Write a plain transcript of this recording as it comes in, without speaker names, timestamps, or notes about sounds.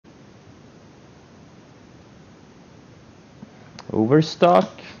Overstock.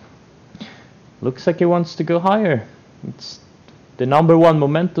 Looks like he wants to go higher. It's the #1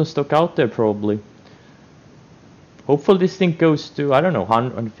 momentum stock out there probably. Hopefully this thing goes to, I don't know,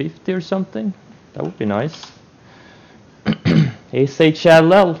 150 or something. That would be nice.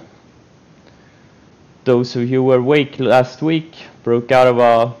 SHLL. Those of you who were awake last week broke out of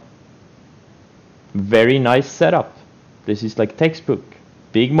a very nice setup. This is like textbook.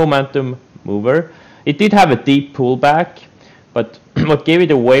 Big momentum mover. It did have a deep pullback, but what gave it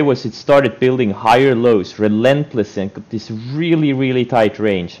away was it started building higher lows relentlessly and got this really, really tight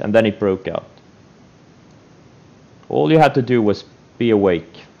range, and then it broke out. All you had to do was be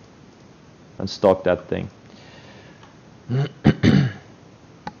awake and stalk that thing.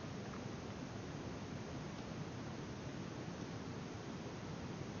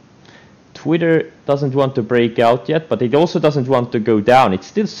 Twitter doesn't want to break out yet, but it also doesn't want to go down. It's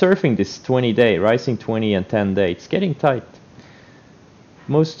still surfing this 20-day, rising 20 and 10-day. It's getting tight.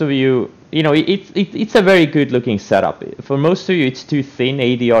 Most of you, you know, it's a very good looking setup. For most of you, it's too thin.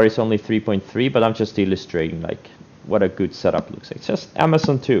 ADR is only 3.3, but I'm just illustrating like what a good setup looks like. It's just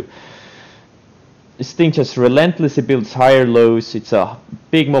Amazon too. This thing just relentlessly builds higher lows. It's a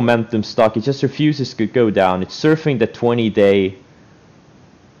big momentum stock. It just refuses to go down. It's surfing the 20-day.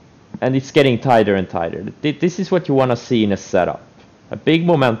 And it's getting tighter and tighter. This is what you want to see in a setup. A big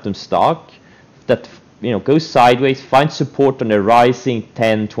momentum stock that, you know, goes sideways, finds support on the rising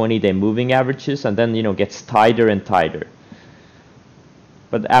 10, 20-day moving averages, and then, you know, gets tighter and tighter.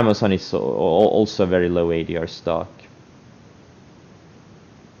 But Amazon is also a very low ADR stock.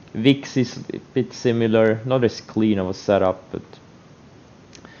 VIX is a bit similar, not as clean of a setup, but...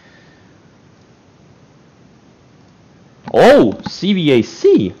 Oh,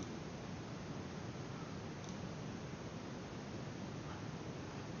 CVAC!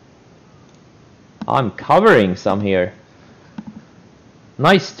 I'm covering some here.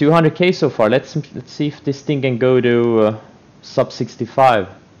 Nice, 200k so far. Let's see if this thing can go to sub 65.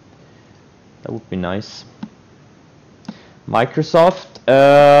 That would be nice. Microsoft,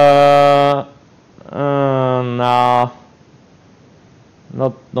 nah,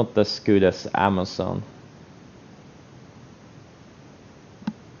 not as good as Amazon,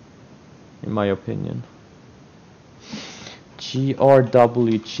 in my opinion.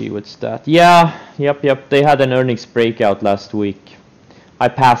 GRWG, what's that? Yeah, yep. They had an earnings breakout last week. I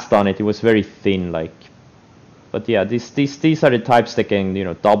passed on it. It was very thin, like. But yeah, these are the types that can, you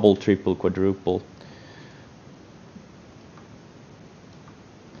know, double, triple, quadruple.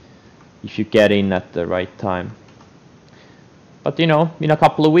 If you get in at the right time. But you know, in a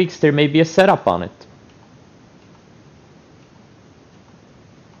couple of weeks there may be a setup on it.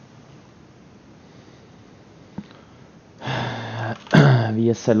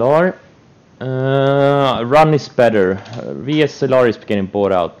 VSLR. Run is better. VSLR is getting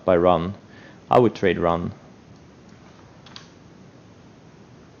bought out by Run. I would trade Run.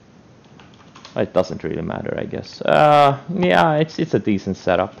 It doesn't really matter, I guess. Yeah, it's a decent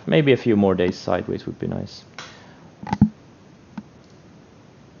setup. Maybe a few more days sideways would be nice.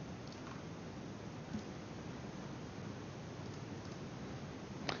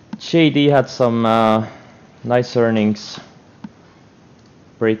 JD had some nice earnings,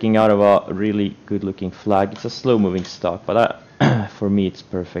 breaking out of a really good looking flag. It's a slow moving stock, but for me it's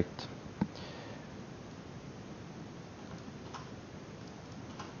perfect.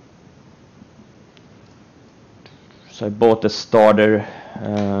 So I bought a starter,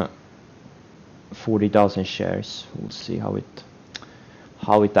 40,000 shares. We'll see how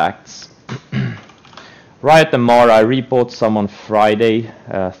it acts. Riot and Mara, I rebought some on Friday,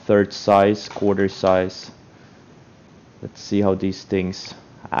 third size, quarter size. Let's see how these things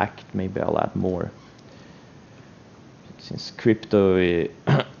act. Maybe I'll add more. Since crypto, it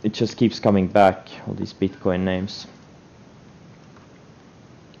just keeps coming back, all these Bitcoin names.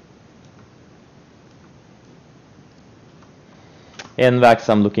 NVAX,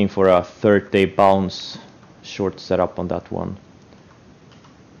 I'm looking for a 30-day bounce, short setup on that one.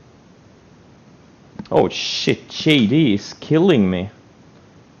 Oh shit, JD is killing me.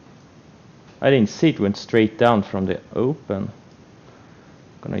 I didn't see it, went straight down from the open.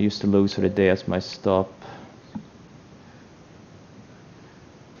 Gonna use the lows for the day as my stop.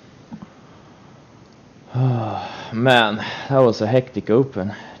 Oh, man, that was a hectic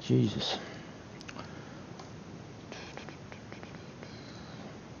open. Jesus.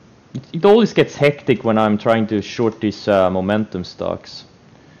 It always gets hectic when I'm trying to short these momentum stocks.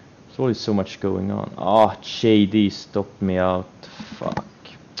 There's always so much going on. Oh, JD stopped me out. Fuck.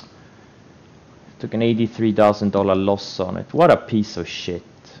 Took an $83,000 loss on it. What a piece of shit.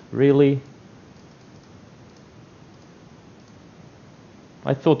 Really?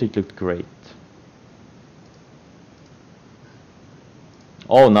 I thought it looked great.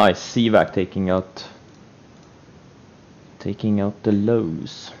 Oh, nice. CVAC taking out the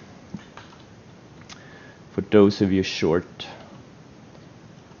lows. For those of you short.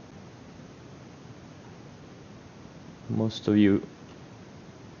 Most of you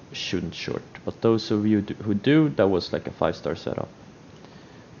shouldn't short, but those of you who do, that was like a 5-star setup.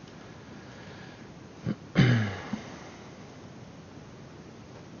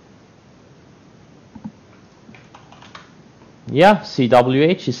 Yeah,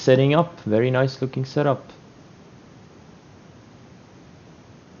 CWH is setting up. Very nice looking setup.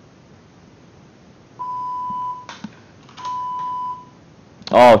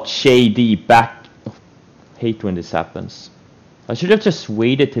 Oh, JD back. Hate when this happens. I should have just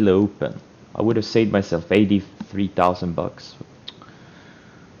waited till open. I would have saved myself 83,000 bucks.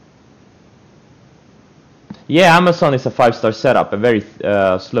 Yeah, Amazon is a 5-star setup. A very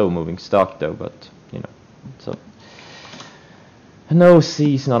slow moving stock though, but you know, so. No,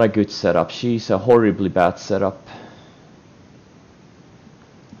 C is not a good setup. She's a horribly bad setup.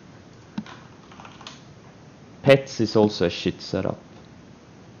 Pets is also a shit setup.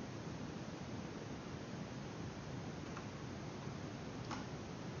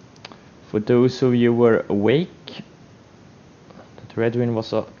 For those of you who were awake, that Redwin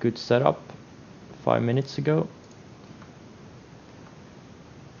was a good setup 5 minutes ago.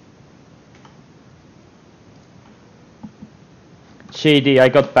 JD, I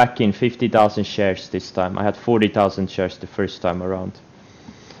got back in 50,000 shares this time. I had 40,000 shares the first time around.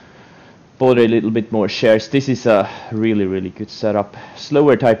 Bought a little bit more shares. This is a really, really good setup.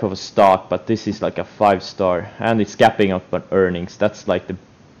 Slower type of a stock, but this is like a 5-star, and it's gapping up on earnings. That's like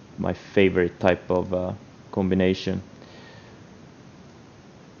my favorite type of combination.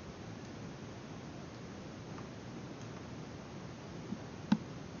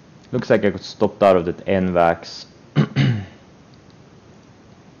 Looks like I got stopped out of that NVAX.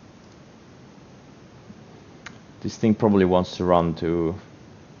 This thing probably wants to run to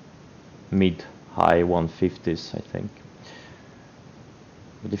mid-high 150s, I think.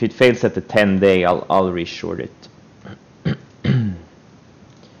 But if it fails at the 10-day, I'll reshort it.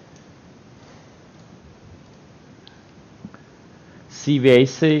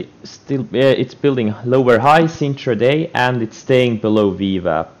 CVAC still, it's building lower highs intraday and it's staying below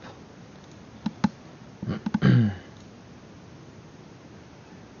VWAP.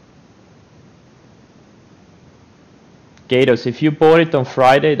 Gatos, if you bought it on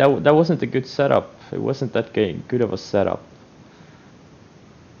Friday, that wasn't a good setup. It wasn't that good of a setup.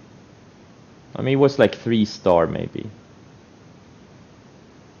 I mean, it was like 3-star maybe.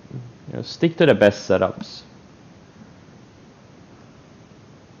 You know, stick to the best setups.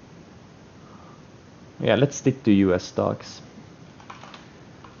 Yeah, let's stick to US stocks.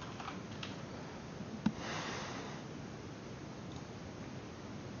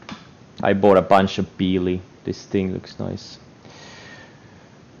 I bought a bunch of Beely. This thing looks nice.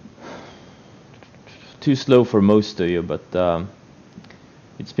 Too slow for most of you, but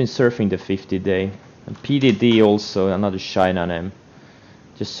it's been surfing the 50-day. And PDD also, another shine on him.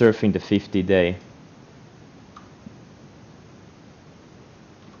 Just surfing the 50-day.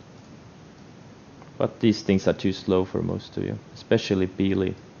 But these things are too slow for most of you, especially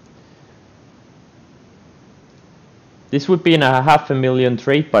Beely. This would be in a $500,000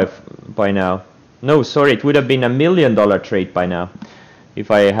 trade by now. No, sorry, it would have been $1 million trade by now if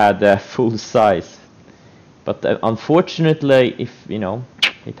I had full size. But unfortunately, if you know,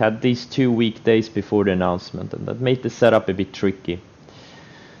 it had these 2 weekdays before the announcement, and that made the setup a bit tricky.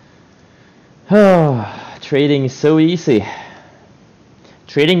 Trading is so easy.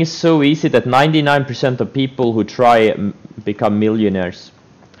 Trading is so easy that 99% of people who try become millionaires.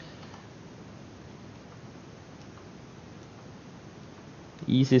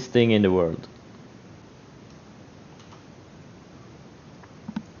 Easiest thing in the world.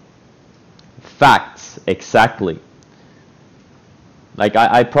 Facts, exactly. Like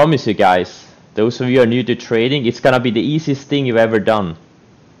I promise you guys, those of you who are new to trading, it's gonna be the easiest thing you've ever done.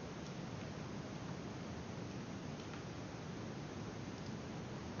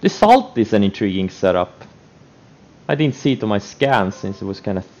 The salt is an intriguing setup. I didn't see it on my scan since it was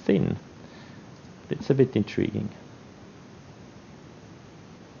kind of thin. It's a bit intriguing.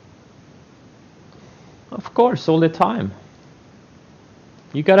 Of course, all the time.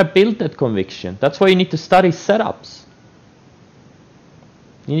 You gotta build that conviction. That's why you need to study setups.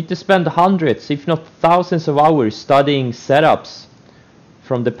 You need to spend hundreds, if not thousands of hours studying setups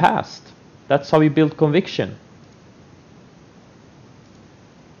from the past. That's how you build conviction.